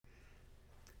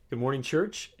Good morning,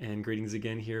 church, and greetings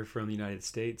again here from the United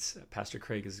States. Pastor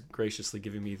Craig is graciously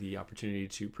giving me the opportunity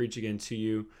to preach again to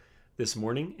you this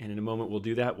morning, and in a moment we'll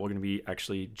do that. We're going to be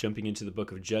actually jumping into the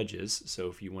book of Judges, so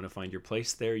if you want to find your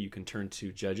place there, you can turn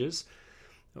to Judges.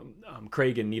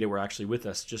 Craig and Nita were actually with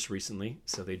us just recently,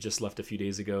 so they just left a few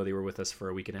days ago. They were with us for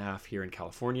a week and a half here in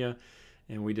California,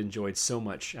 and we'd enjoyed so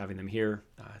much having them here.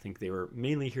 I think they were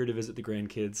mainly here to visit the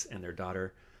grandkids and their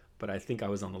daughter, but I think I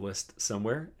was on the list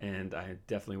somewhere, and I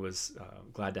definitely was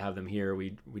glad to have them here.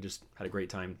 We just had a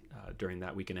great time during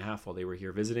that week and a half while they were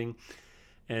here visiting.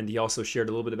 And he also shared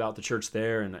a little bit about the church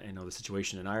there and the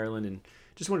situation in Ireland, and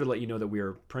just wanted to let you know that we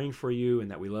are praying for you and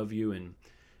that we love you. And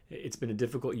it's been a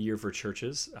difficult year for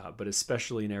churches, but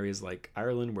especially in areas like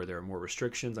Ireland where there are more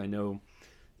restrictions. I know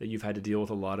that you've had to deal with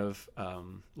a lot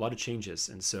of changes,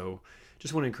 and so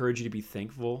just want to encourage you to be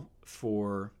thankful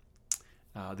for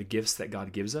the gifts that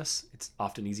God gives us. It's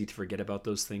often easy to forget about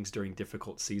those things during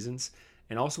difficult seasons.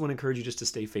 And also want to encourage you just to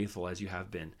stay faithful as you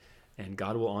have been. And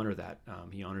God will honor that.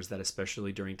 He honors that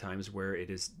especially during times where it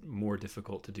is more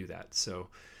difficult to do that. So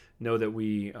know that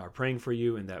we are praying for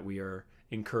you and that we are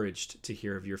encouraged to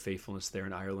hear of your faithfulness there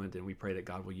in Ireland. And we pray that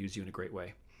God will use you in a great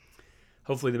way.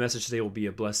 Hopefully the message today will be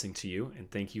a blessing to you. And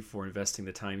thank you for investing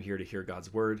the time here to hear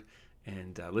God's word.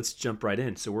 And let's jump right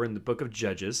in. So we're in the book of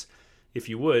Judges. If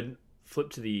you would, flip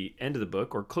to the end of the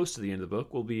book, or close to the end of the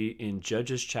book. We'll be in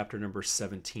Judges chapter number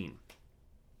 17.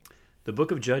 The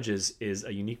book of Judges is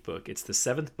a unique book. It's the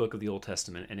seventh book of the Old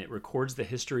Testament, and it records the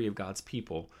history of God's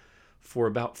people for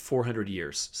about 400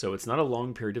 years. So it's not a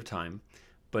long period of time,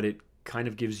 but it kind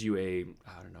of gives you a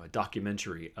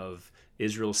documentary of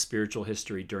Israel's spiritual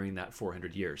history during that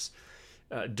 400 years.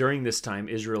 During this time,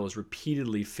 Israel is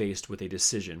repeatedly faced with a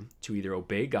decision to either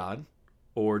obey God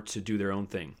or to do their own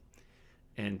thing.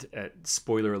 And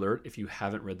spoiler alert, if you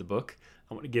haven't read the book,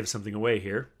 I want to give something away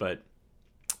here, but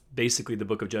basically the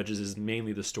book of Judges is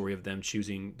mainly the story of them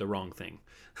choosing the wrong thing.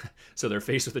 So they're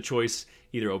faced with a choice,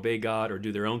 either obey God or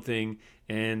do their own thing,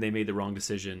 and they made the wrong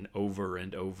decision over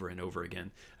and over and over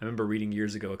again. I remember reading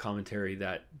years ago a commentary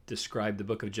that described the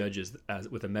book of Judges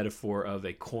with a metaphor of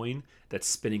a coin that's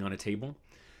spinning on a table.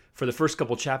 For the first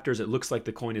couple chapters, it looks like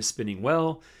the coin is spinning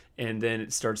well, and then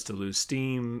it starts to lose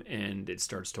steam, and it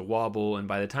starts to wobble, and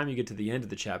by the time you get to the end of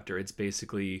the chapter, it's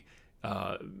basically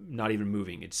not even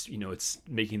moving. It's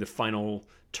making the final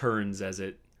turns as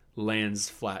it lands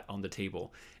flat on the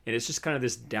table. And it's just kind of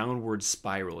this downward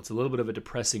spiral. It's a little bit of a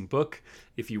depressing book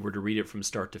if you were to read it from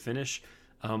start to finish.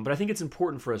 But I think it's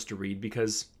important for us to read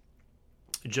because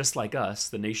just like us,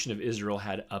 the nation of Israel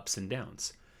had ups and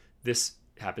downs. This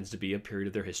happens to be a period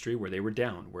of their history where they were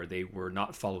down, where they were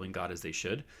not following God as they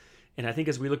should. And I think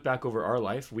as we look back over our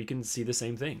life, we can see the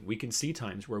same thing. We can see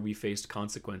times where we faced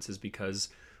consequences because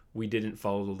we didn't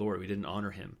follow the Lord. We didn't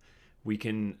honor him. We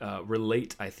can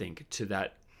relate, I think, to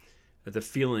the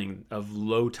feeling of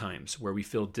low times where we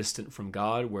feel distant from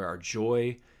God, where our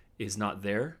joy is not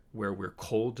there, where we're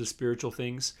cold to spiritual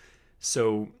things.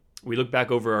 So we look back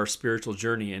over our spiritual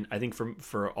journey, and I think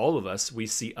for all of us, we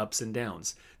see ups and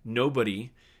downs.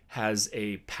 Nobody has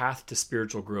a path to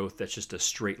spiritual growth that's just a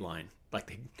straight line.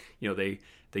 Like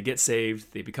they get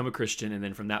saved, they become a Christian, and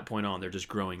then from that point on, they're just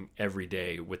growing every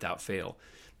day without fail.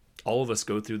 All of us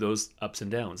go through those ups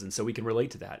and downs, and so we can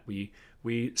relate to that. We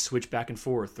switch back and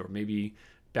forth, or maybe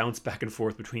bounce back and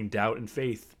forth between doubt and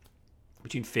faith,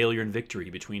 between failure and victory,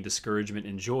 between discouragement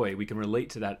and joy. We can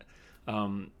relate to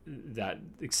that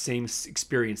same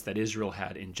experience that Israel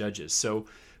had in Judges. So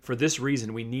for this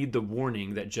reason, we need the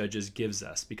warning that Judges gives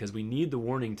us, because we need the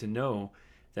warning to know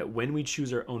that when we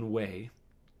choose our own way,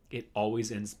 it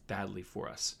always ends badly for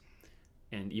us.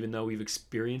 And even though we've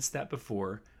experienced that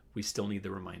before, we still need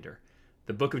the reminder.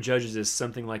 The book of Judges is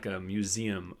something like a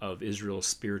museum of Israel's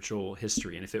spiritual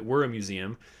history. And if it were a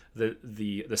museum,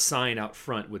 the sign out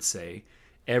front would say,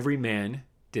 "Every man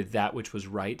did that which was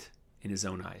right in his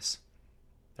own eyes."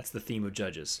 That's the theme of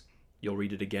Judges. You'll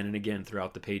read it again and again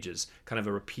throughout the pages, kind of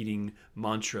a repeating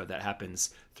mantra that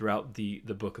happens throughout the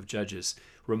book of Judges,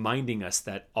 reminding us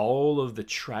that all of the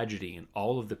tragedy and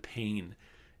all of the pain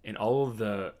and all of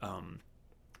the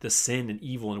sin and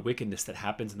evil and wickedness that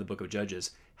happens in the book of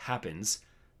Judges happens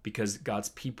because God's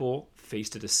people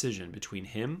faced a decision between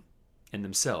him and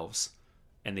themselves,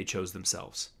 and they chose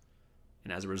themselves.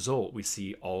 And as a result, we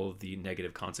see all of the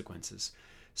negative consequences.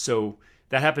 So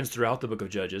that happens throughout the book of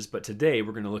Judges, but today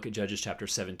we're going to look at Judges chapter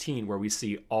 17, where we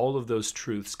see all of those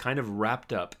truths kind of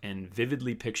wrapped up and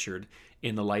vividly pictured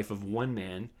in the life of one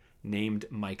man named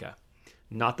Micah.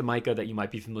 Not the Micah that you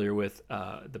might be familiar with,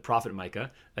 the prophet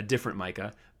Micah, a different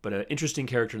Micah, but an interesting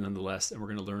character nonetheless, and we're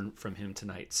going to learn from him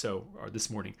tonight, or this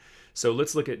morning. So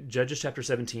let's look at Judges chapter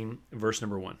 17, verse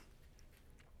number 1.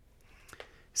 It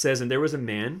says, "And there was a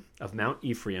man of Mount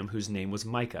Ephraim whose name was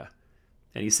Micah.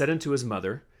 And he said unto his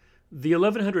mother, The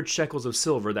 1100 shekels of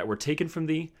silver that were taken from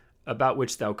thee, about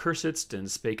which thou cursedst and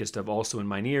spakest of also in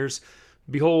mine ears,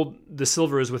 behold, the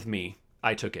silver is with me,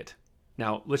 I took it."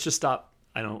 Now, let's just stop.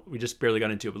 We just barely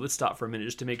got into it, but let's stop for a minute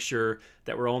just to make sure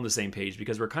that we're all on the same page,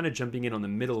 because we're kind of jumping in on the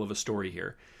middle of a story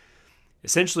here.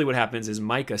 Essentially what happens is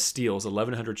Micah steals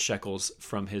 1100 shekels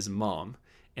from his mom,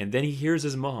 and then he hears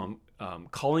his mom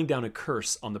calling down a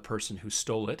curse on the person who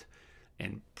stole it,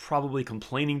 and probably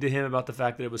complaining to him about the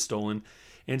fact that it was stolen,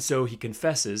 and so he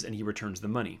confesses and he returns the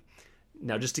money.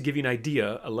 Now, just to give you an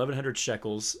idea, 1100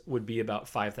 shekels would be about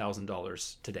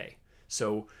 $5,000 today.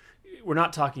 So we're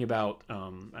not talking about, I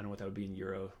don't know what that would be in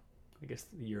euro. I guess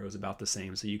the euro is about the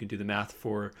same, so you can do the math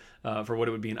for what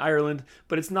it would be in Ireland,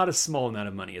 but it's not a small amount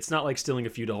of money. It's not like stealing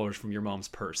a few dollars from your mom's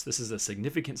purse. This is a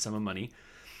significant sum of money.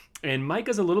 And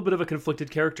Micah's a little bit of a conflicted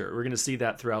character. We're going to see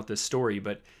that throughout this story,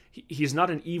 but he's not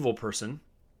an evil person.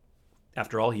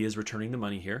 After all, he is returning the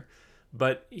money here,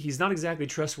 but he's not exactly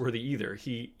trustworthy either.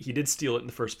 He did steal it in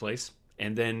the first place,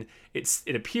 and then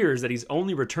it appears that he's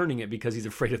only returning it because he's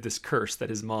afraid of this curse that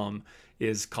his mom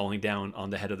is calling down on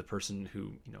the head of the person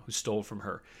who stole from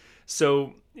her.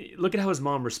 So look at how his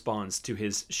mom responds to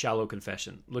his shallow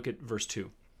confession. Look at verse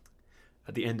 2,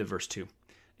 at the end of verse 2.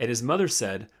 "And his mother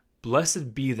said,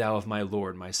 Blessed be thou of my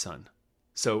Lord, my son."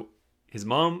 So his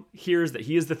mom hears that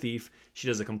he is the thief. She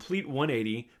does a complete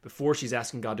 180 before she's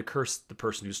asking God to curse the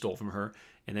person who stole from her.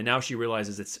 And then now she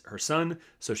realizes it's her son,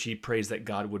 so she prays that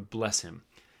God would bless him.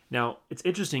 Now, it's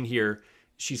interesting here.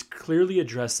 She's clearly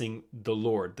addressing the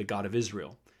Lord, the God of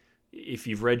Israel. If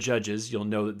you've read Judges, you'll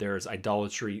know that there's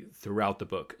idolatry throughout the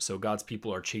book. So God's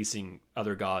people are chasing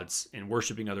other gods and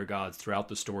worshiping other gods throughout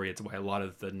the story. It's why a lot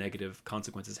of the negative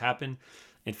consequences happen.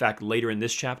 In fact, later in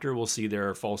this chapter, we'll see there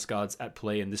are false gods at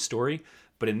play in this story.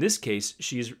 But in this case,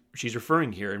 she's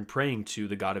referring here and praying to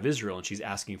the God of Israel, and she's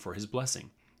asking for his blessing.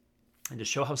 And to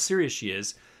show how serious she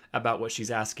is about what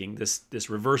she's asking, this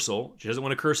reversal, she doesn't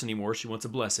want to curse anymore, she wants a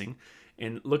blessing.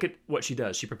 And look at what she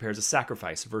does. She prepares a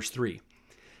sacrifice, verse 3.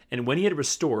 "And when he had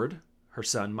restored," her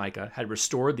son Micah, had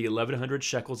restored the 1100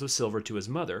 shekels of silver to his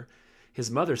mother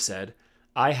said,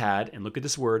 "I had," and look at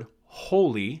this word,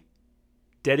 "wholly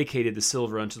dedicated the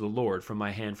silver unto the Lord from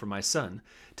my hand for my son,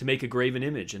 to make a graven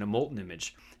image and a molten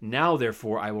image. Now,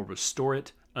 therefore, I will restore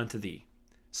it unto thee."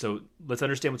 So let's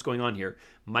understand what's going on here.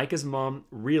 Micah's mom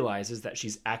realizes that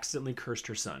she's accidentally cursed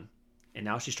her son, and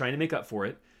now she's trying to make up for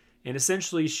it. And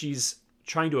essentially, she's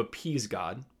trying to appease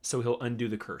God so he'll undo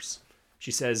the curse.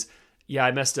 She says, "Yeah,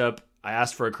 I messed up. I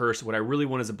asked for a curse. What I really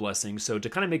want is a blessing. So to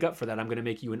kind of make up for that, I'm going to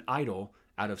make you an idol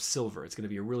out of silver. It's going to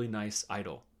be a really nice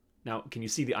idol." Now, can you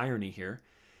see the irony here?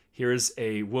 Here is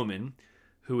a woman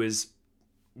who is,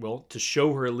 to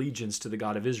show her allegiance to the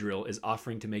God of Israel, is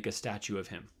offering to make a statue of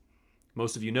him.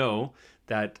 Most of you know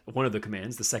that one of the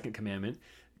commands, the second commandment,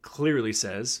 clearly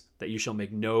says that you shall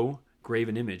make no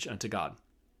graven image unto God.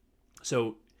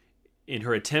 So in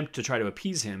her attempt to try to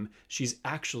appease him, she's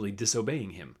actually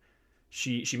disobeying him.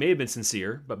 She may have been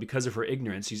sincere, but because of her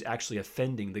ignorance, she's actually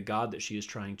offending the God that she is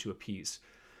trying to appease.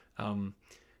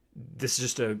 This is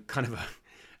just a kind of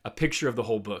a picture of the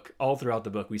whole book. All throughout the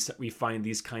book, we find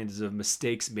these kinds of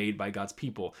mistakes made by God's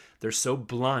people. They're so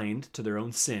blind to their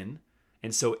own sin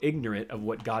and so ignorant of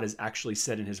what God has actually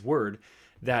said in his word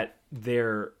that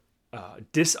they're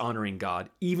dishonoring God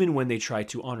even when they try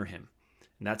to honor him.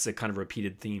 And that's a kind of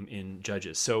repeated theme in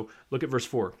Judges. So look at verse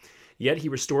 4. "Yet he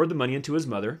restored the money unto his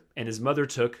mother, and his mother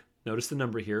took," notice the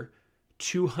number here,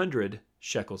 200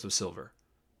 shekels of silver.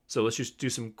 So let's just do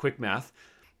some quick math.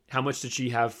 How much did she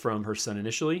have from her son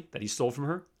initially that he stole from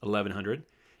her? 1100.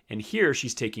 And here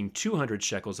she's taking 200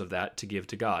 shekels of that to give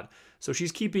to God. So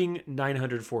she's keeping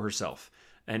 900 for herself.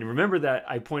 And remember that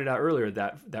I pointed out earlier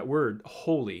that word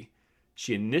holy,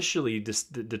 she initially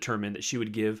determined that she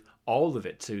would give all of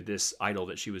it to this idol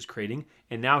that she was creating.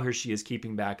 And now here she is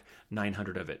keeping back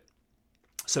 900 of it.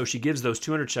 So she gives those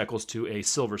 200 shekels to a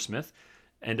silversmith,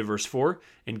 end of verse 4,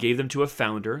 "and gave them to a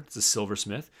founder," it's a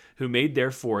silversmith, "who made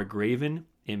therefore a graven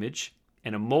image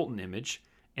and a molten image,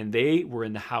 and they were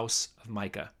in the house of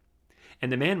Micah.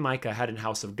 And the man Micah had an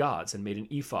house of gods, and made an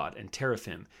ephod and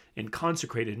teraphim, and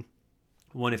consecrated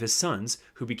one of his sons,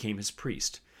 who became his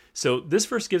priest." So this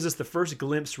verse gives us the first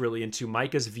glimpse really into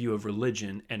Micah's view of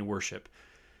religion and worship.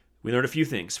 We learn a few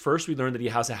things. First, we learn that he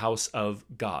has a house of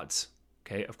gods.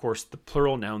 Okay, of course, the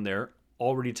plural noun there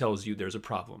already tells you there's a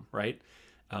problem, right?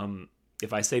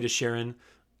 If I say to Sharon,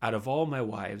 "Out of all my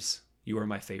wives, you are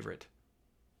my favorite,"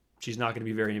 she's not going to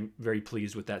be very, very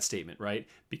pleased with that statement, right?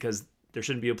 Because there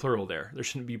shouldn't be a plural there. There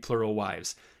shouldn't be plural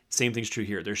wives. Same thing's true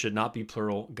here. There should not be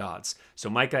plural gods. So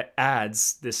Micah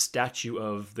adds this statue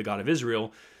of the God of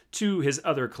Israel to his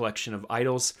other collection of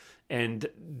idols. And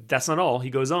that's not all. He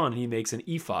goes on and he makes an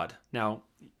ephod. Now,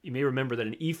 you may remember that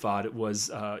an ephod was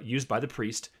used by the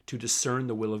priest to discern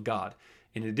the will of God.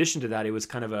 In addition to that, it was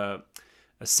kind of a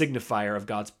signifier of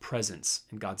God's presence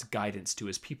and God's guidance to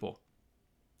his people.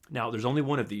 Now, there's only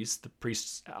one of these. The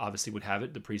priests obviously would have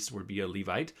it. The priest would be a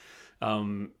Levite.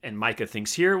 And Micah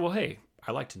thinks here, well, hey,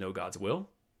 I like to know God's will.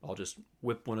 I'll just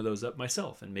whip one of those up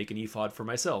myself and make an ephod for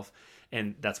myself.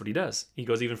 And that's what he does. He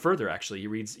goes even further, actually.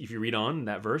 If you read on in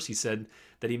that verse, he said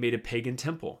that he made a pagan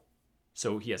temple.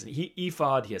 So he has an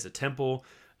ephod, he has a temple,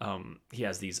 he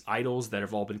has these idols that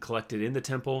have all been collected in the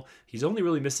temple. He's only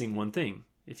really missing one thing.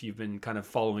 If you've been kind of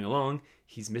following along,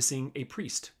 he's missing a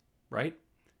priest, right?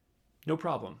 No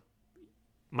problem.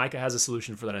 Micah has a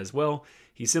solution for that as well.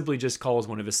 He simply just calls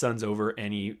one of his sons over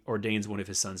and he ordains one of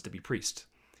his sons to be priest.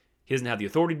 He doesn't have the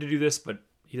authority to do this, but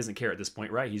he doesn't care at this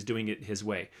point, right? He's doing it his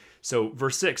way. So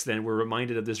verse 6, then, we're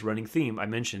reminded of this running theme I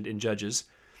mentioned in Judges.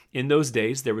 In those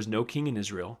days, there was no king in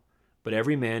Israel, but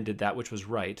every man did that which was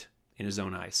right in his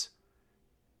own eyes.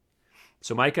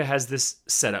 So Micah has this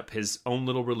setup, his own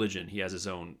little religion. He has his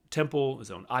own temple,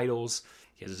 his own idols.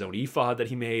 He has his own ephod that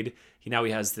he made. He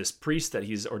has this priest that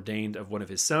he's ordained of one of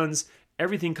his sons.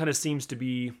 Everything kind of seems to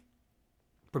be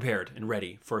prepared and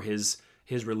ready for his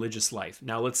religious life.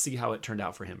 Now let's see how it turned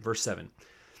out for him. Verse 7.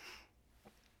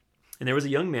 And there was a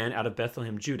young man out of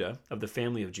Bethlehem, Judah, of the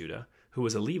family of Judah, who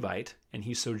was a Levite, and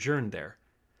he sojourned there.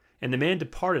 And the man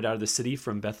departed out of the city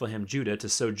from Bethlehem, Judah, to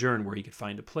sojourn where he could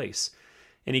find a place.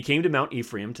 And he came to Mount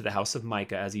Ephraim, to the house of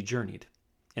Micah, as he journeyed.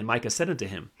 And Micah said unto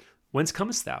him, Whence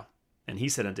comest thou? And he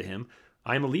said unto him,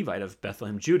 I am a Levite of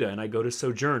Bethlehem, Judah, and I go to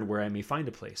sojourn where I may find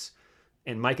a place.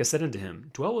 And Micah said unto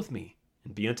him, Dwell with me,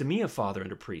 and be unto me a father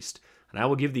and a priest, and I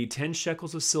will give thee 10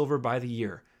 shekels of silver by the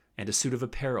year, and a suit of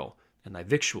apparel, and thy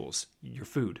victuals, your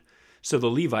food. So the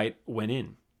Levite went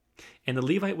in. And the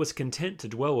Levite was content to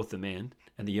dwell with the man,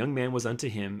 and the young man was unto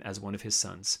him as one of his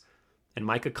sons. And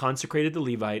Micah consecrated the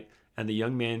Levite, and the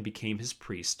young man became his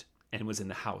priest, and was in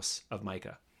the house of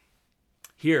Micah.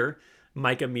 Here,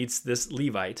 Micah meets this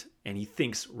Levite, and he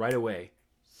thinks right away,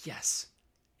 yes,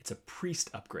 it's a priest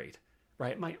upgrade,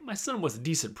 right? My son was a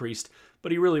decent priest,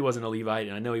 but he really wasn't a Levite,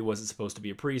 and I know he wasn't supposed to be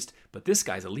a priest, but this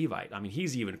guy's a Levite. I mean,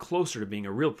 he's even closer to being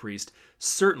a real priest.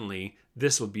 Certainly,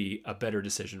 this would be a better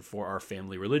decision for our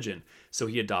family religion. So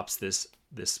he adopts this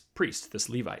priest, this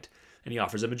Levite, and he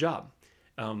offers him a job.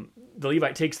 The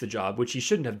Levite takes the job, which he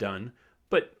shouldn't have done,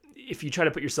 but if you try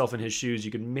to put yourself in his shoes,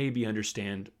 you can maybe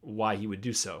understand why he would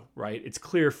do so, right? It's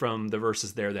clear from the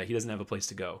verses there that he doesn't have a place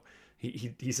to go.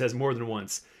 He says more than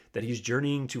once that he's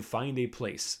journeying to find a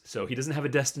place. So he doesn't have a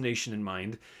destination in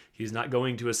mind. He's not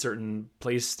going to a certain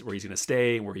place where he's going to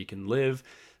stay, where he can live.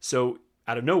 So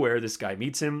out of nowhere, this guy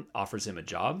meets him, offers him a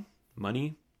job,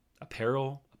 money,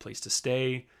 apparel, a place to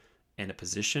stay, and a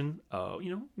position.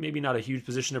 Maybe not a huge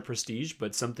position of prestige,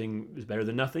 but something is better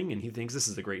than nothing. And he thinks this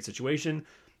is a great situation,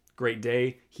 great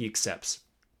day. He accepts.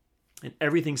 And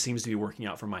everything seems to be working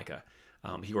out for Micah.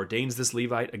 He ordains this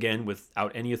Levite, again,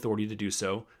 without any authority to do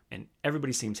so, and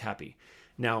everybody seems happy.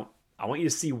 Now, I want you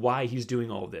to see why he's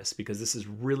doing all of this, because this is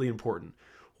really important.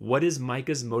 What is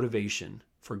Micah's motivation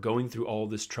for going through all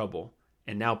this trouble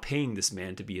and now paying this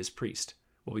man to be his priest?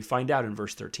 Well, we find out in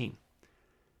verse 13.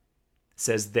 It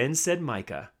says, Then said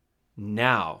Micah,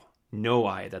 Now know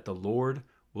I that the Lord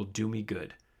will do me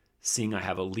good, seeing I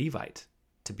have a Levite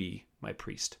to be my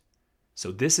priest.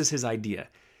 So this is his idea.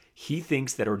 He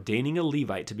thinks that ordaining a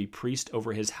Levite to be priest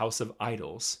over his house of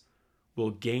idols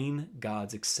will gain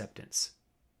God's acceptance.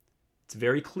 It's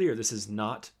very clear this is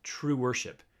not true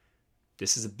worship.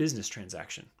 This is a business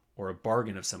transaction or a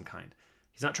bargain of some kind.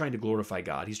 He's not trying to glorify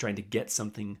God. He's trying to get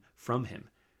something from him.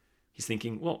 He's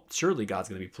thinking, well, surely God's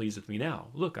going to be pleased with me now.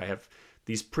 Look, I have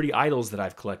these pretty idols that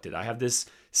I've collected. I have this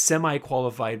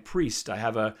semi-qualified priest. I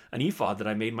have an ephod that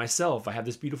I made myself. I have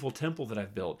this beautiful temple that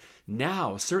I've built.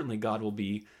 Now, certainly God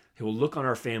he will look on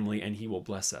our family and he will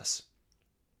bless us.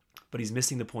 But he's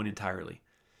missing the point entirely.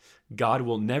 God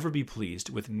will never be pleased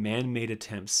with man-made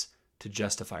attempts to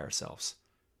justify ourselves.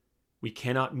 We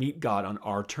cannot meet God on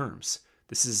our terms.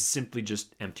 This is simply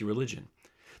just empty religion.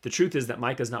 The truth is that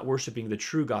Micah is not worshiping the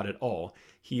true God at all.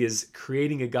 He is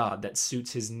creating a God that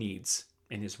suits his needs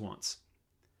and his wants.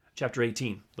 Chapter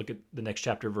 18, look at the next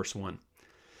chapter, verse 1.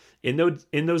 In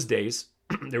those days,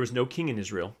 there was no king in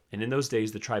Israel, and in those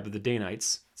days the tribe of the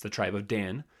Danites, it's the tribe of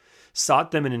Dan,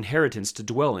 sought them an inheritance to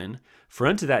dwell in, for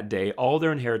unto that day all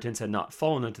their inheritance had not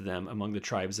fallen unto them among the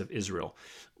tribes of Israel.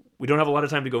 We don't have a lot of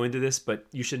time to go into this, but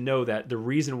you should know that the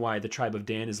reason why the tribe of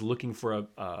Dan is looking for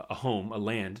a home, a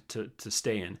land to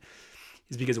stay in,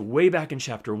 is because way back in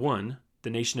chapter 1, the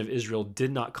nation of Israel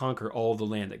did not conquer all the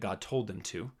land that God told them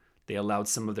to. They allowed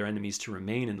some of their enemies to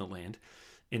remain in the land.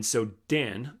 And so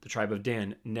Dan, the tribe of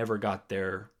Dan, never got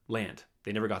their land.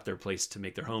 They never got their place to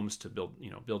make their homes, to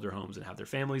build their homes and have their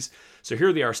families. So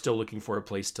here they are still looking for a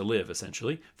place to live,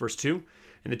 essentially. Verse 2,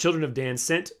 and the children of Dan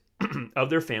sent of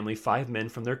their family 5 men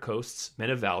from their coasts, men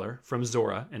of valor, from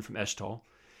Zorah and from Eshtaol,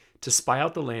 to spy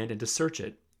out the land and to search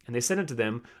it. And they said unto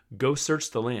them, go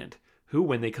search the land. Who,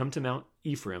 when they come to Mount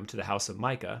Ephraim, to the house of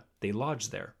Micah, they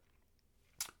lodged there.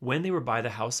 When they were by the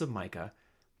house of Micah,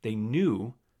 they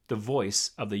knew the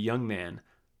voice of the young man,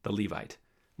 the Levite.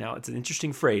 Now, it's an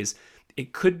interesting phrase.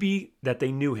 It could be that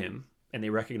they knew him and they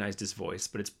recognized his voice,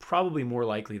 but it's probably more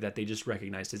likely that they just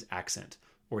recognized his accent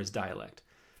or his dialect.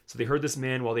 So they heard this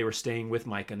man while they were staying with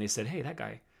Micah, and they said, hey, that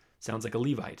guy sounds like a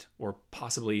Levite, or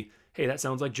possibly, hey, that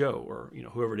sounds like Joe, or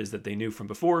whoever it is that they knew from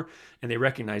before, and they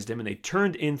recognized him, and they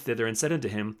turned in thither and said unto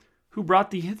him, who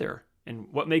brought thee hither? And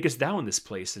what makest thou in this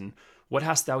place? And what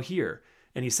hast thou here?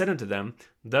 And he said unto them,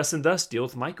 thus and thus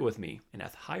dealeth Micah with me, and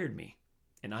hath hired me,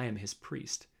 and I am his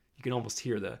priest. You can almost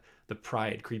hear the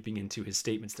pride creeping into his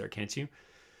statements there, can't you?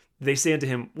 They say unto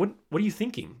him, what are you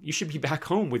thinking? You should be back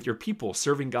home with your people,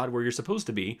 serving God where you're supposed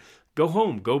to be. Go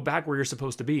home, go back where you're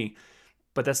supposed to be.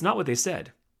 But that's not what they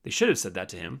said. They should have said that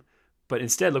to him. But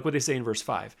instead, look what they say in verse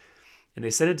 5. And they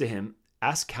said unto him,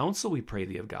 ask counsel, we pray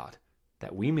thee of God,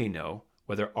 that we may know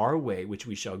whether our way which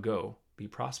we shall go be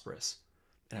prosperous.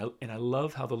 And I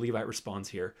love how the Levite responds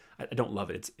here. I don't love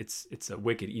it. It's a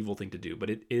wicked, evil thing to do, but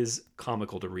it is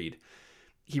comical to read.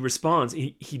 He responds,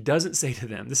 he doesn't say to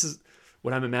them, this is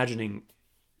what I'm imagining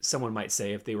someone might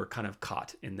say if they were kind of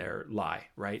caught in their lie,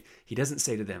 right? He doesn't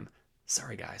say to them,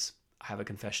 sorry guys, I have a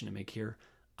confession to make here.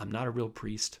 I'm not a real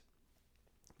priest.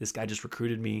 This guy just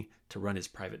recruited me to run his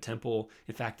private temple.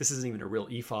 In fact, this isn't even a real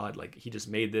ephod. Like, he just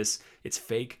made this. It's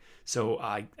fake. So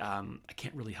I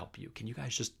can't really help you. Can you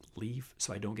guys just leave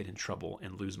so I don't get in trouble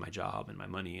and lose my job and my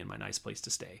money and my nice place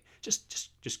to stay?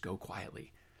 Just go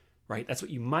quietly, right? That's what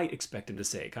you might expect him to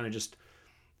say. Kind of just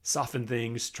soften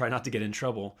things, try not to get in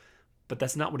trouble. But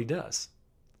that's not what he does.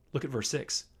 Look at verse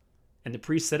 6. And the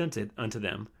priest said unto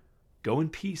them, go in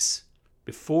peace.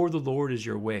 Before the Lord is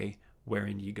your way,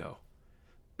 wherein ye go.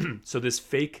 So this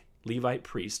fake Levite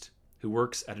priest who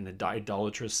works at an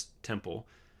idolatrous temple,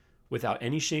 without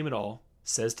any shame at all,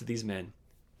 says to these men,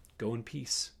 go in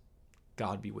peace.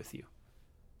 God be with you.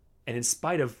 And in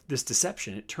spite of this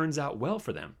deception, it turns out well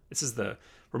for them. This is the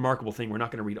remarkable thing. We're not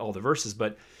going to read all the verses,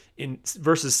 but in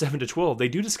verses 7 to 12, they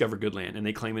do discover good land and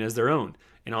they claim it as their own.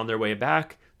 And on their way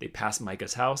back, they pass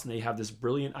Micah's house and they have this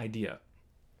brilliant idea.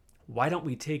 Why don't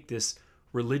we take this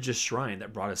religious shrine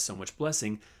that brought us so much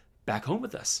blessing back home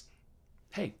with us?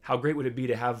 Hey, how great would it be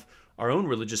to have our own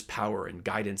religious power and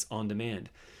guidance on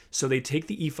demand? So they take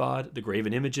the ephod, the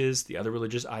graven images, the other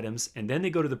religious items, and then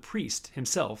they go to the priest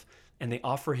himself and they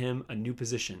offer him a new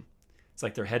position. It's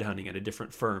like they're headhunting at a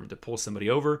different firm to pull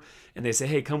somebody over, and they say,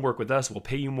 hey, come work with us, we'll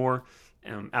pay you more.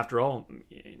 After all,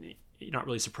 you're not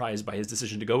really surprised by his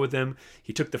decision to go with them.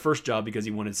 He took the first job because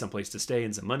he wanted someplace to stay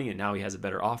and some money, and now he has a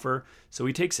better offer. So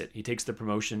he takes it. He takes the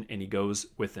promotion and he goes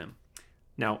with them.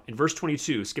 Now, in verse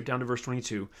 22, skip down to verse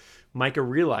 22, Micah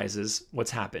realizes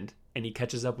what's happened and he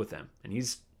catches up with them. And you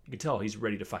can tell he's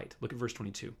ready to fight. Look at verse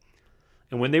 22.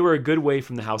 And when they were a good way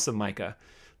from the house of Micah,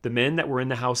 the men that were in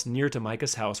the house near to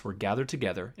Micah's house were gathered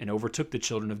together and overtook the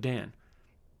children of Dan.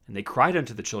 And they cried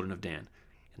unto the children of Dan,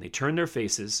 and they turned their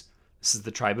faces, this is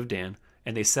the tribe of Dan,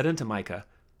 and they said unto Micah,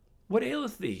 what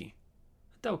aileth thee,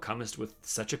 that thou comest with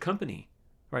such a company?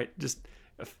 Right? Just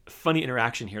a funny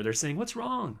interaction here. They're saying, what's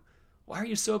wrong? Why are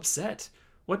you so upset?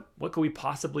 What could we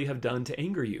possibly have done to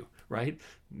anger you? Right?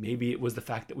 Maybe it was the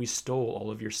fact that we stole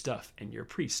all of your stuff and you're a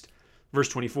priest. Verse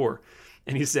 24,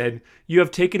 and he said, you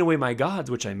have taken away my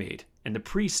gods which I made, and the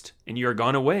priest, and ye are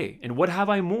gone away. And what have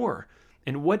I more?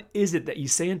 And what is it that ye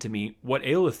say unto me, what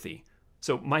aileth thee?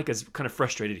 So Micah's kind of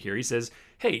frustrated here. He says,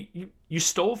 hey, you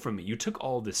stole from me. You took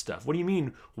all this stuff. What do you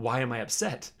mean, why am I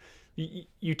upset?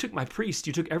 You took my priest.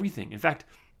 You took everything. In fact,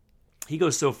 he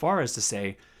goes so far as to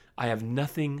say, I have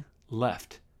nothing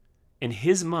left. In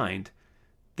his mind,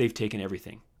 they've taken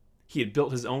everything. He had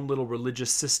built his own little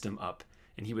religious system up,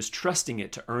 and he was trusting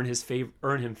it to earn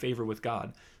him favor with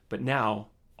God. But now,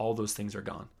 all those things are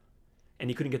gone. And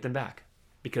he couldn't get them back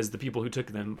because the people who took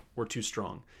them were too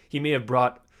strong. He may have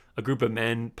brought a group of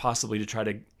men possibly to try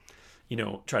to,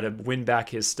 try to win back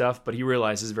his stuff, but he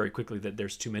realizes very quickly that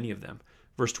there's too many of them.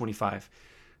 Verse 25,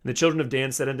 and the children of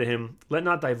Dan said unto him, let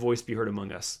not thy voice be heard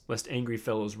among us, lest angry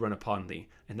fellows run upon thee,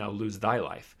 and thou lose thy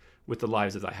life with the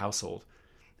lives of thy household.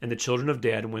 And the children of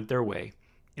Dan went their way,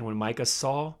 and when Micah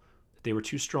saw that they were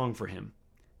too strong for him,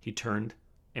 he turned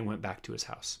and went back to his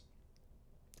house.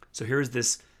 So here's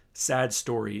this sad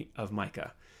story of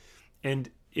Micah. And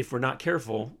if we're not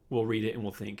careful, we'll read it and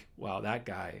we'll think, wow, that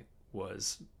guy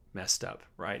was messed up,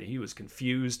 right? He was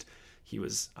confused. He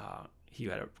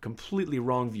had a completely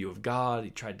wrong view of God. He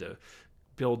tried to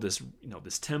build this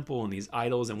temple and these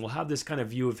idols, and we'll have this kind of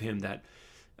view of him that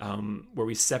where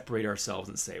we separate ourselves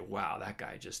and say, wow, that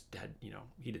guy just had,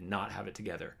 he did not have it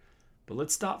together. But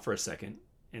let's stop for a second.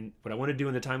 And what I want to do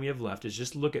in the time we have left is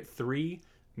just look at three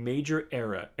major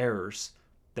errors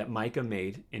that Micah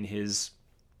made in his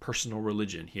personal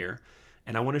religion here.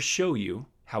 And I want to show you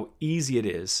how easy it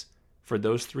is for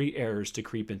those three errors to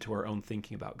creep into our own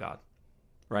thinking about God,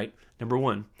 right? Number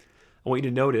one, I want you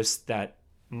to notice that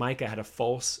Micah had a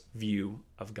false view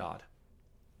of God.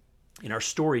 In our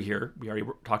story here, we already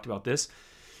talked about this,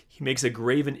 he makes a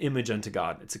graven image unto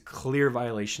God. It's a clear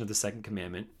violation of the second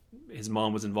commandment. His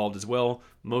mom was involved as well.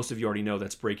 Most of you already know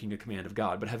that's breaking a command of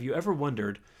God. But have you ever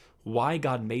wondered why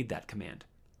God made that command?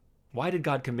 Why did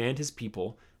God command his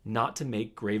people not to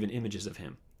make graven images of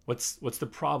him? What's the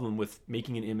problem with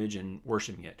making an image and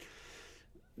worshiping it?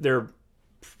 There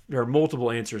are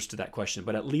multiple answers to that question,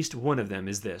 but at least one of them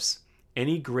is this.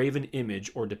 Any graven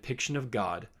image or depiction of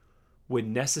God would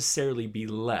necessarily be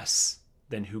less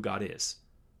than who God is,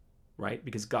 right?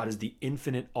 Because God is the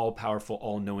infinite, all-powerful,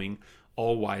 all-knowing,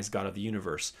 all-wise God of the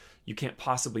universe. You can't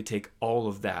possibly take all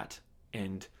of that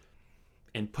and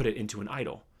put it into an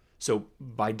idol. So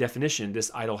by definition,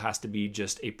 this idol has to be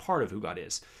just a part of who God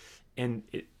is. And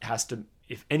it has to,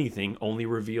 if anything, only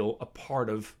reveal a part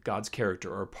of God's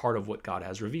character or a part of what God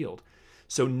has revealed.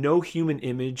 So no human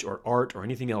image or art or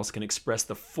anything else can express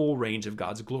the full range of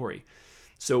God's glory.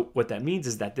 So what that means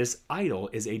is that this idol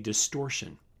is a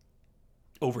distortion.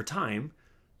 Over time,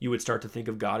 you would start to think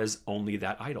of God as only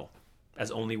that idol,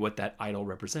 as only what that idol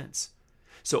represents.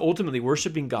 So ultimately,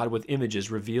 worshiping God with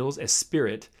images reveals a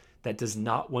spirit that does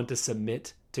not want to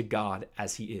submit to God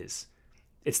as he is.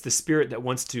 It's the spirit that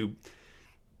wants to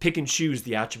pick and choose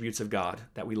the attributes of God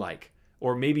that we like.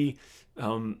 Or maybe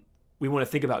we want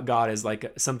to think about God as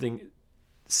like something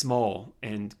small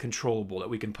and controllable that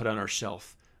we can put on our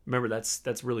shelf. Remember,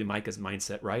 that's really Micah's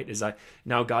mindset, right?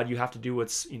 Now God, you have to do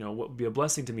what would be a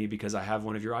blessing to me because I have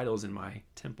one of your idols in my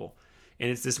temple.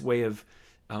 And it's this way of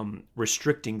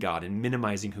restricting God and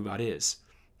minimizing who God is.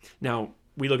 Now,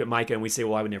 we look at Micah and we say,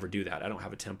 well, I would never do that. I don't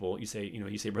have a temple. You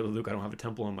say, Brother Luke, I don't have a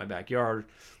temple in my backyard.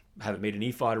 I haven't made an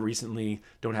ephod recently.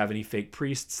 Don't have any fake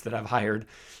priests that I've hired.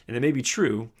 And it may be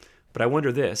true, but I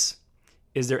wonder this.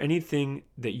 Is there anything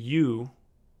that you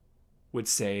would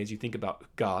say as you think about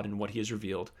God and what he has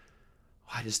revealed?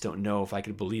 I just don't know if I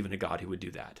could believe in a God who would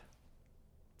do that.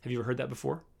 Have you ever heard that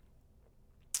before?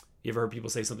 You ever heard people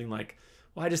say something like,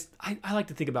 well, I like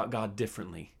to think about God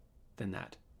differently than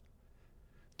that.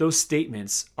 Those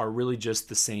statements are really just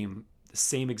the same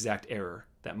exact error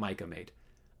that Micah made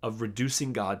of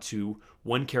reducing God to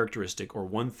one characteristic or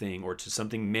one thing or to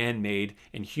something man-made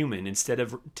and human instead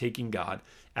of taking God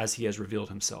as he has revealed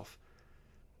himself.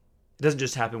 It doesn't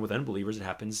just happen with unbelievers, it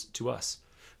happens to us.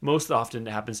 Most often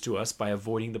it happens to us by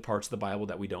avoiding the parts of the Bible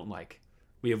that we don't like.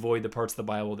 We avoid the parts of the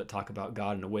Bible that talk about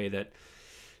God in a way that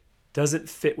doesn't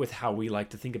fit with how we like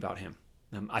to think about him.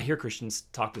 I hear Christians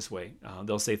talk this way.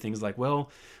 They'll say things like,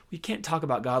 well, we can't talk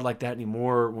about God like that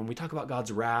anymore. When we talk about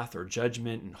God's wrath or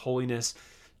judgment and holiness,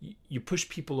 you push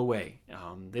people away.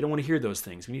 They don't want to hear those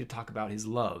things. We need to talk about his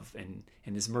love and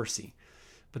his mercy.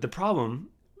 But the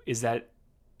problem is that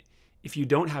if you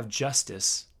don't have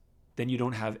justice, then you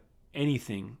don't have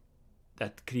anything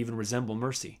that could even resemble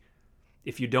mercy.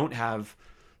 If you don't have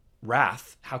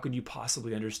wrath, how could you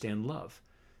possibly understand love?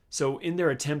 So in their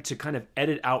attempt to kind of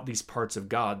edit out these parts of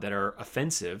God that are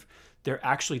offensive, they're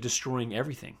actually destroying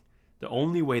everything. The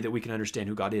only way that we can understand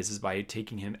who God is by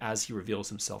taking him as he reveals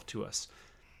himself to us.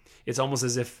 It's almost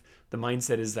as if the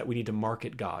mindset is that we need to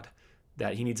market God,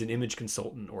 that he needs an image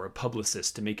consultant or a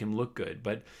publicist to make him look good.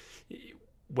 But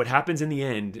what happens in the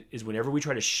end is whenever we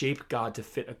try to shape God to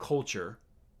fit a culture,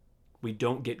 we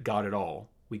don't get God at all.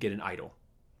 We get an idol.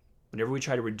 Whenever we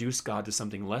try to reduce God to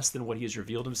something less than what he has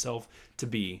revealed himself to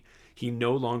be, he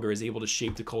no longer is able to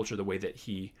shape the culture the way that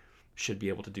he should be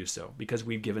able to do so because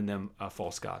we've given them a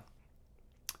false God.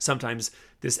 Sometimes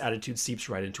this attitude seeps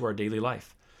right into our daily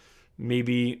life.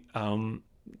 Maybe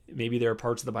there are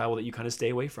parts of the Bible that you kind of stay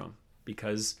away from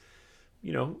because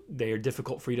they are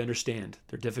difficult for you to understand.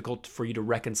 They're difficult for you to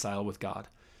reconcile with God.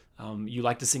 You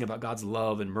like to sing about God's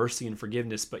love and mercy and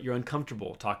forgiveness, but you're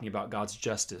uncomfortable talking about God's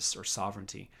justice or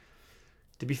sovereignty.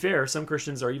 To be fair, some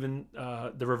Christians are even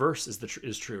the reverse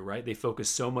is true, right? They focus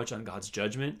so much on God's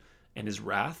judgment and his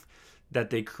wrath that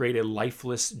they create a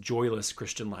lifeless, joyless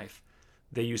Christian life.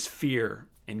 They use fear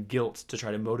and guilt to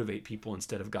try to motivate people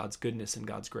instead of God's goodness and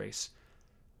God's grace.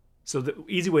 So the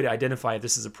easy way to identify if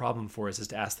this is a problem for us is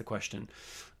to ask the question,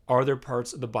 are there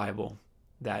parts of the Bible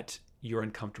that you're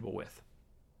uncomfortable with?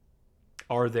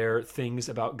 Are there things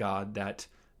about God that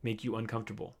make you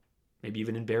uncomfortable, maybe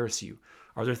even embarrass you?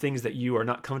 Are there things that you are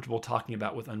not comfortable talking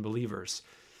about with unbelievers?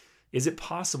 Is it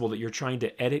possible that you're trying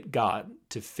to edit God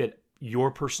to fit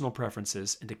your personal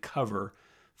preferences and to cover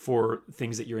for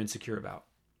things that you're insecure about?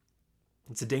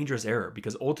 It's a dangerous error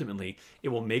because ultimately it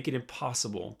will make it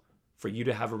impossible for you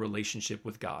to have a relationship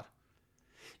with God.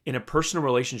 In a personal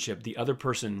relationship, the other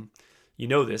person, you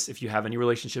know this if you have any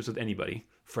relationships with anybody,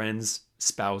 friends,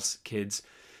 spouse, kids,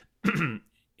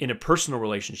 in a personal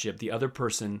relationship, the other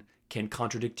person can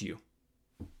contradict you.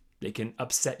 They can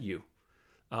upset you.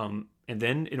 And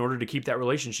then in order to keep that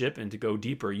relationship and to go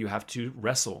deeper, you have to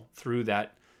wrestle through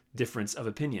that difference of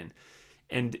opinion.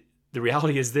 And the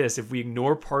reality is this, if we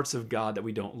ignore parts of God that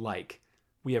we don't like,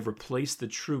 we have replaced the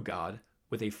true God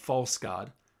with a false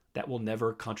God that will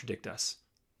never contradict us.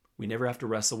 We never have to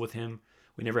wrestle with him.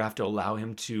 We never have to allow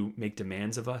him to make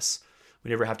demands of us. We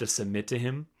never have to submit to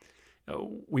him.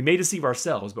 We may deceive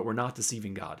ourselves, but we're not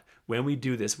deceiving God. When we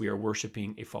do this, we are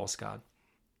worshiping a false God.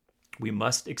 We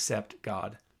must accept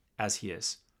God as he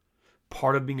is.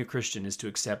 Part of being a Christian is to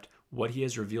accept what he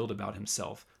has revealed about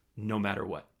himself, no matter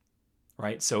what.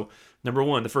 Right? So, number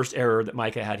one, the first error that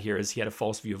Micah had here is he had a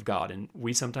false view of God, and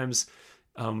we sometimes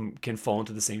can fall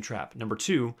into the same trap. Number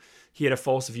two, he had a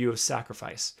false view of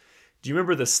sacrifice. Do you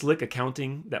remember the slick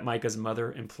accounting that Micah's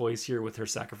mother employs here with her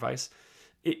sacrifice?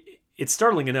 It's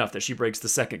startling enough that she breaks the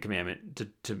second commandment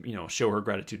to show her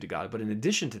gratitude to God. But in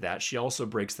addition to that, she also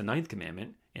breaks the ninth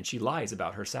commandment and she lies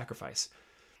about her sacrifice.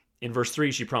 In verse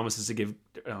 3, she promises to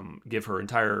give her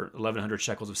entire 1,100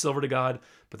 shekels of silver to God.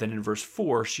 But then in verse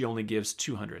 4, she only gives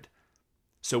 200.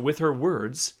 So with her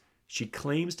words, she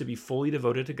claims to be fully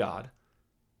devoted to God.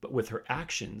 But with her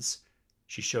actions,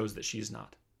 she shows that she is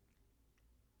not.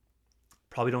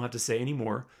 Probably don't have to say any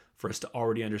more for us to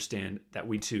already understand that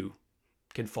we too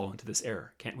can fall into this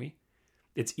error, can't we?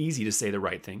 It's easy to say the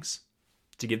right things,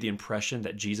 to give the impression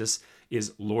that Jesus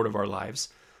is Lord of our lives,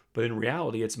 but in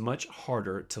reality, it's much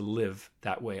harder to live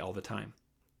that way all the time.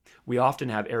 We often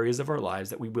have areas of our lives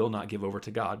that we will not give over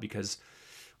to God because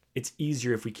it's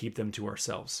easier if we keep them to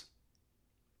ourselves.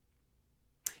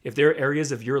 If there are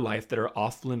areas of your life that are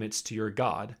off limits to your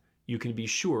God, you can be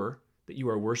sure that you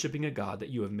are worshiping a God that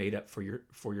you have made up for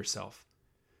yourself.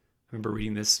 I remember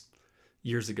reading this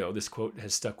years ago. This quote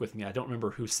has stuck with me. I don't remember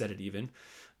who said it even,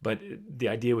 but the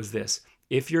idea was this: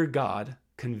 if your God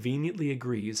conveniently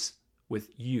agrees with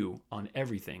you on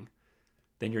everything,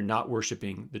 then you're not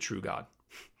worshiping the true God.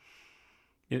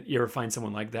 You ever find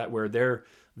someone like that where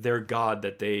their God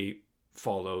that they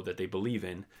follow, that they believe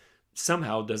in,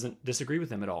 somehow doesn't disagree with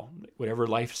them at all? Whatever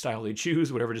lifestyle they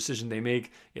choose, whatever decision they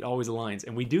make, it always aligns.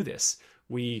 And we do this.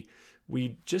 We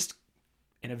just,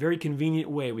 in a very convenient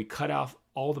way, we cut off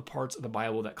all the parts of the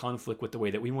Bible that conflict with the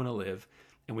way that we want to live,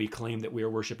 and we claim that we are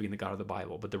worshiping the God of the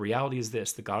Bible. But the reality is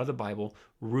this: the God of the Bible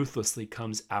ruthlessly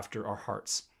comes after our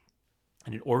hearts.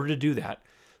 And in order to do that,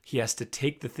 he has to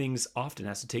take things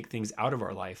out of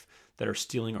our life that are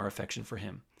stealing our affection for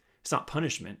him. It's not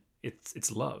punishment,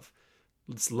 it's love.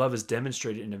 This love is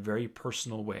demonstrated in a very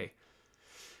personal way.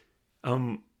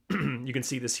 You can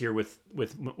see this here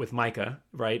with Micah,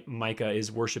 right? Micah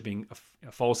is worshiping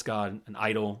a false god, an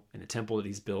idol, in a temple that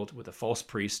he's built with a false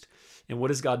priest. And what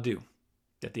does God do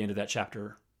at the end of that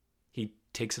chapter? He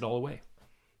takes it all away,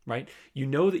 right? You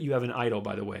know that you have an idol,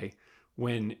 by the way,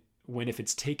 when if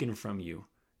it's taken from you,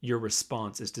 your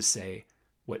response is to say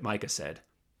what Micah said: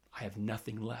 I have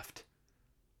nothing left.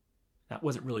 That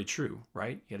wasn't really true,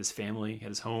 right? He had his family, he had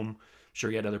his home. Sure,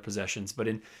 he had other possessions, but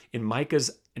in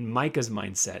Micah's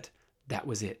mindset, that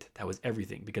was it. That was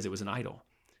everything, because it was an idol.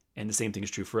 And the same thing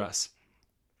is true for us.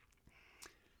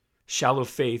 Shallow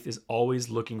faith is always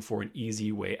looking for an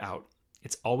easy way out.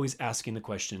 It's always asking the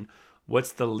question,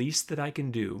 what's the least that I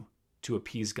can do to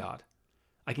appease God?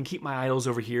 I can keep my idols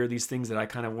over here, these things that I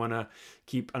kind of want to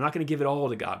keep. I'm not going to give it all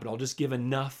to God, but I'll just give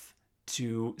enough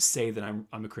to say that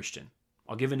I'm a Christian.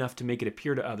 I'll give enough to make it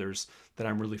appear to others that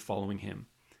I'm really following him.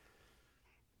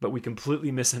 But we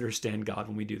completely misunderstand God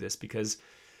when we do this, because,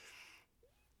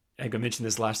 like I mentioned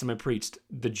this last time I preached,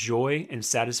 the joy and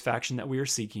satisfaction that we are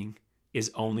seeking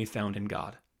is only found in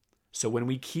God. So when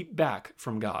we keep back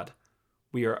from God,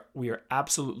 we are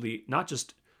absolutely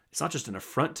it's not just an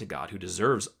affront to God, who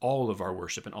deserves all of our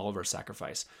worship and all of our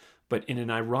sacrifice, but in an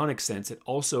ironic sense, it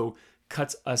also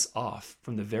cuts us off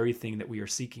from the very thing that we are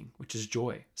seeking, which is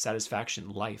joy, satisfaction,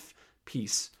 life,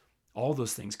 peace. All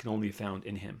those things can only be found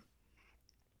in him.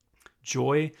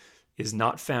 Joy is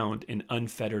not found in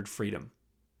unfettered freedom.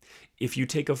 If you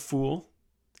take a fool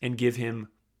and give him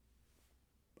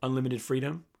unlimited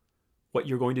freedom, what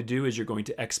you're going to do is you're going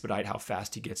to expedite how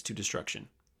fast he gets to destruction.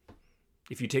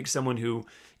 If you take someone who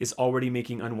is already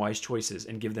making unwise choices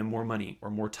and give them more money or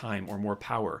more time or more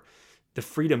power, the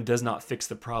freedom does not fix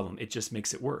the problem. It just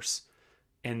makes it worse.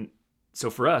 And so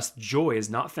for us, joy is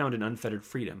not found in unfettered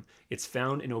freedom. It's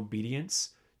found in obedience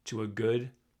to a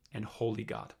good and holy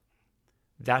God.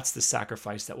 That's the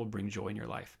sacrifice that will bring joy in your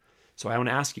life. So I want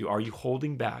to ask you, are you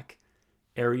holding back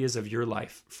areas of your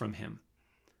life from him?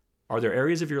 Are there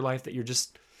areas of your life that you're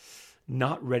just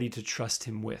not ready to trust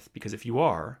him with? Because if you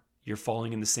are, you're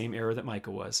falling in the same error that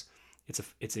Micah was.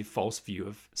 It's a false view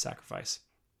of sacrifice.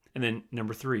 And then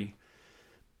number 3,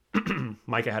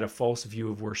 Micah had a false view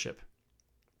of worship.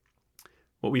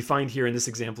 What we find here in this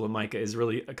example of Micah is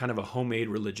really a kind of a homemade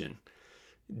religion.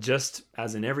 Just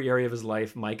as in every area of his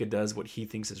life, Micah does what he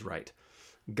thinks is right.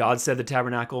 God said the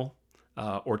tabernacle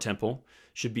or temple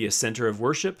should be a center of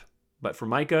worship, but for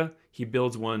Micah, he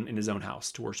builds one in his own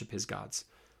house to worship his gods.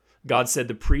 God said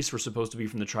the priests were supposed to be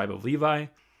from the tribe of Levi.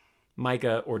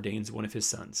 Micah ordains one of his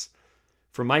sons.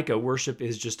 For Micah, worship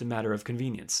is just a matter of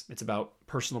convenience. It's about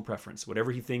personal preference.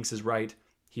 Whatever he thinks is right,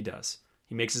 he does.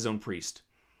 He makes his own priest.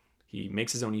 He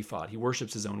makes his own ephod. He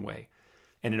worships his own way.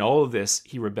 And in all of this,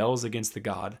 he rebels against the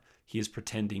God he is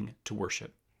pretending to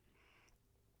worship.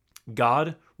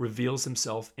 God reveals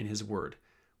himself in his word.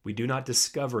 We do not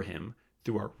discover him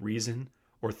through our reason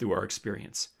or through our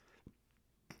experience.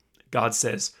 God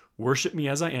says, worship me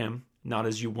as I am, not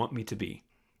as you want me to be.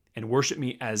 And worship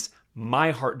me as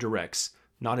my heart directs,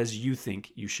 not as you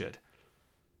think you should.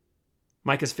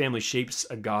 Micah's family shapes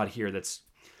a God here that's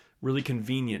really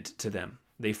convenient to them.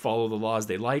 They follow the laws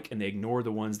they like and they ignore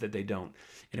the ones that they don't.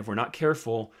 And if we're not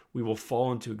careful, we will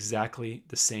fall into exactly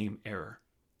the same error.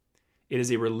 It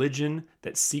is a religion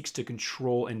that seeks to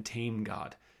control and tame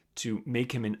God, to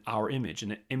make him in our image,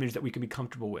 an image that we can be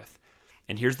comfortable with.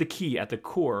 And here's the key. At the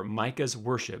core, Micah's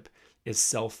worship is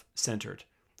self-centered.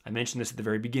 I mentioned this at the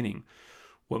very beginning.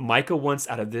 What Micah wants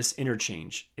out of this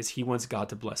interchange is he wants God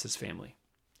to bless his family.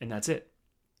 And that's it.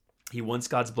 He wants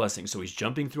God's blessing. So he's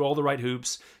jumping through all the right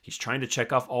hoops. He's trying to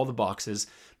check off all the boxes,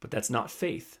 but that's not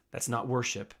faith. That's not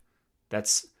worship.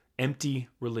 That's empty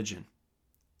religion.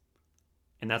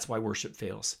 And that's why worship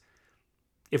fails.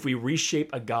 If we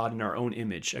reshape a God in our own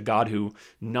image, a God who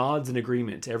nods in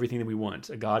agreement to everything that we want,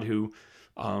 a God who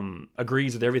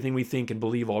agrees with everything we think and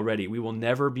believe already, we will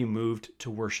never be moved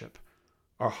to worship.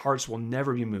 Our hearts will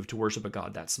never be moved to worship a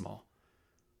God that small.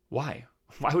 Why?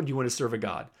 Why would you want to serve a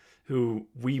God who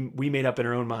we made up in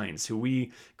our own minds, who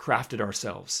we crafted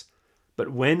ourselves?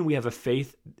 But when we have a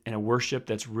faith and a worship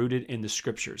that's rooted in the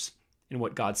scriptures, in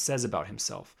what God says about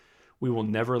himself, we will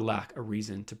never lack a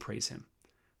reason to praise him.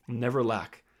 We'll never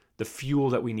lack the fuel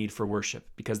that we need for worship,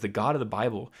 because the God of the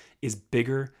Bible is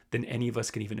bigger than any of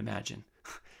us can even imagine.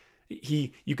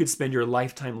 You could spend your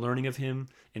lifetime learning of him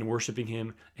and worshiping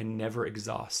him and never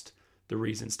exhaust the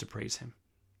reasons to praise him.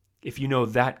 If you know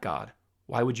that God,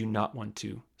 why would you not want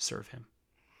to serve him?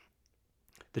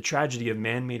 The tragedy of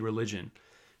man-made religion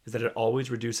is that it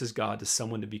always reduces God to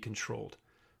someone to be controlled,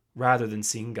 rather than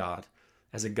seeing God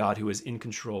as a God who is in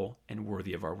control and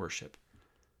worthy of our worship.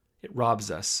 It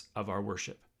robs us of our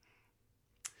worship.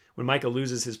 When Micah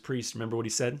loses his priest, remember what he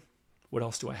said? What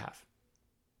else do I have?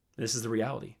 This is the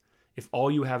reality. If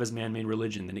all you have is man-made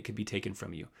religion, then it could be taken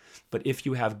from you. But if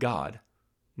you have God,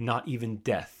 not even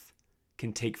death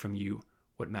can take from you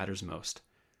what matters most.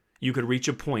 You could reach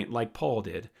a point like Paul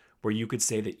did, where you could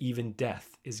say that even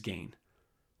death is gain.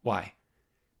 Why?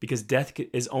 Because death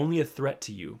is only a threat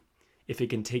to you if it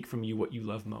can take from you what you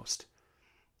love most.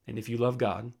 And if you love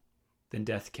God, then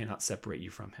death cannot separate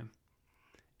you from him.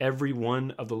 Every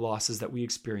one of the losses that we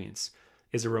experience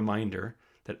is a reminder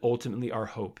that ultimately our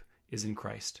hope is in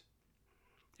Christ.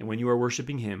 And when you are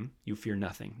worshiping him, you fear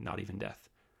nothing, not even death.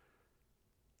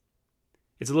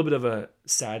 It's a little bit of a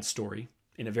sad story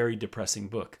in a very depressing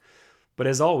book. But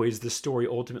as always, the story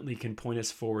ultimately can point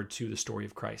us forward to the story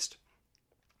of Christ.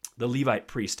 The Levite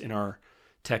priest in our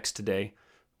text today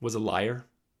was a liar.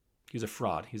 He was a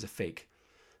fraud. He's a fake.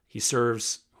 He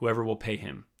serves whoever will pay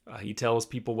him. He tells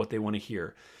people what they want to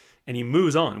hear. And he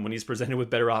moves on when he's presented with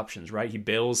better options, right? He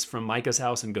bails from Micah's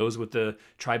house and goes with the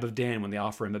tribe of Dan when they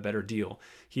offer him a better deal.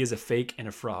 He is a fake and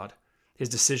a fraud. His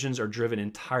decisions are driven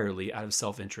entirely out of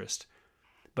self-interest.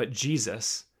 But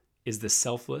Jesus is the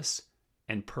selfless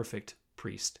and perfect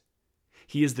priest.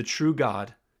 He is the true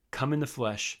God come in the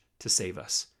flesh to save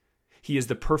us. He is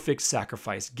the perfect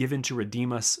sacrifice given to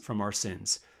redeem us from our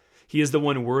sins. He is the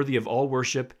one worthy of all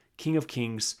worship, King of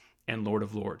kings and Lord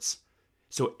of lords.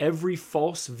 So every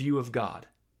false view of God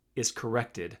is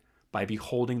corrected by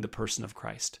beholding the person of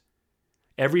Christ.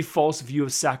 Every false view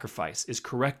of sacrifice is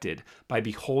corrected by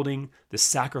beholding the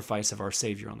sacrifice of our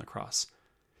Savior on the cross.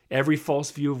 Every false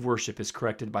view of worship is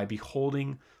corrected by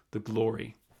beholding the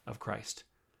glory of Christ.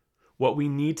 What we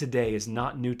need today is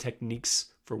not new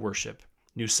techniques for worship,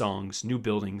 new songs, new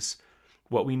buildings.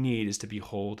 What we need is to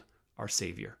behold our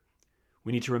Savior.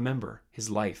 We need to remember his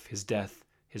life, his death,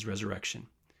 his resurrection.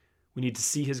 We need to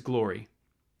see his glory.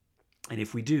 And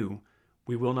if we do,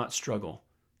 we will not struggle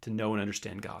to know and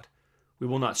understand God. We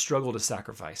will not struggle to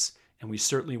sacrifice, and we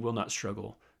certainly will not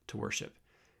struggle to worship.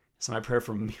 So my prayer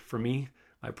for me,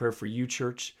 my prayer for you,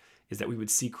 church, is that we would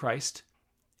see Christ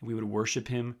and we would worship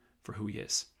him for who he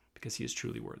is, because he is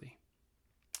truly worthy.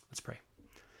 Let's pray.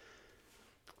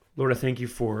 Lord, I thank you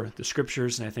for the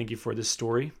scriptures, and I thank you for this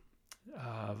story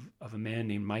of a man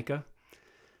named Micah.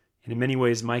 And in many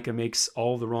ways, Micah makes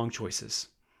all the wrong choices.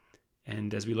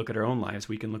 And as we look at our own lives,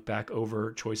 we can look back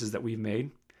over choices that we've made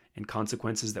and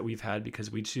consequences that we've had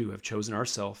because we too have chosen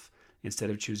ourselves instead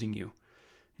of choosing you.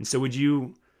 And so would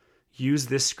you use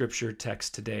this scripture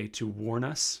text today to warn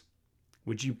us?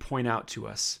 Would you point out to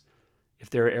us if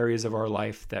there are areas of our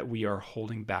life that we are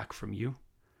holding back from you?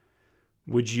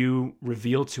 Would you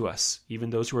reveal to us, even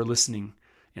those who are listening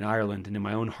in Ireland and in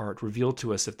my own heart, reveal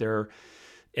to us if there are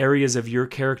areas of your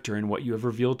character and what you have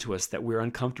revealed to us that we're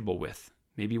uncomfortable with,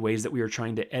 maybe ways that we are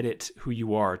trying to edit who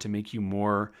you are to make you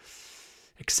more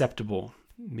acceptable.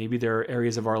 Maybe there are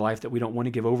areas of our life that we don't want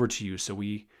to give over to you, so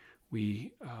we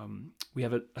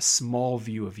have a small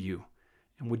view of you.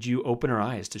 And would you open our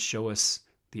eyes to show us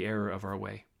the error of our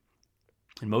way?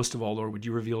 And most of all, Lord, would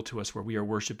you reveal to us where we are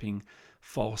worshiping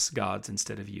false gods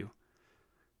instead of you?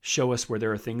 Show us where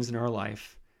there are things in our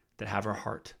life that have our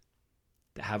heart,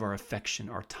 that have our affection,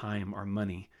 our time, our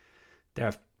money,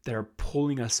 that are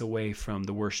pulling us away from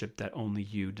the worship that only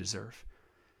you deserve.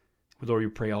 Lord, we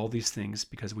pray all these things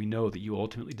because we know that you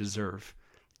ultimately deserve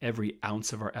every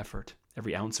ounce of our effort,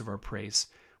 every ounce of our praise.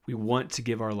 We want to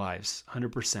give our lives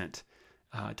 100%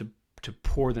 to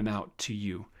pour them out to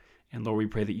you. And Lord, we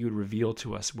pray that you would reveal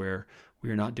to us where we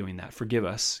are not doing that. Forgive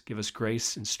us. Give us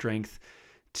grace and strength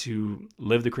to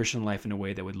live the Christian life in a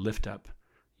way that would lift up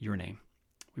your name.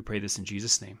 We pray this in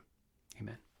Jesus' name.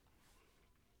 Amen.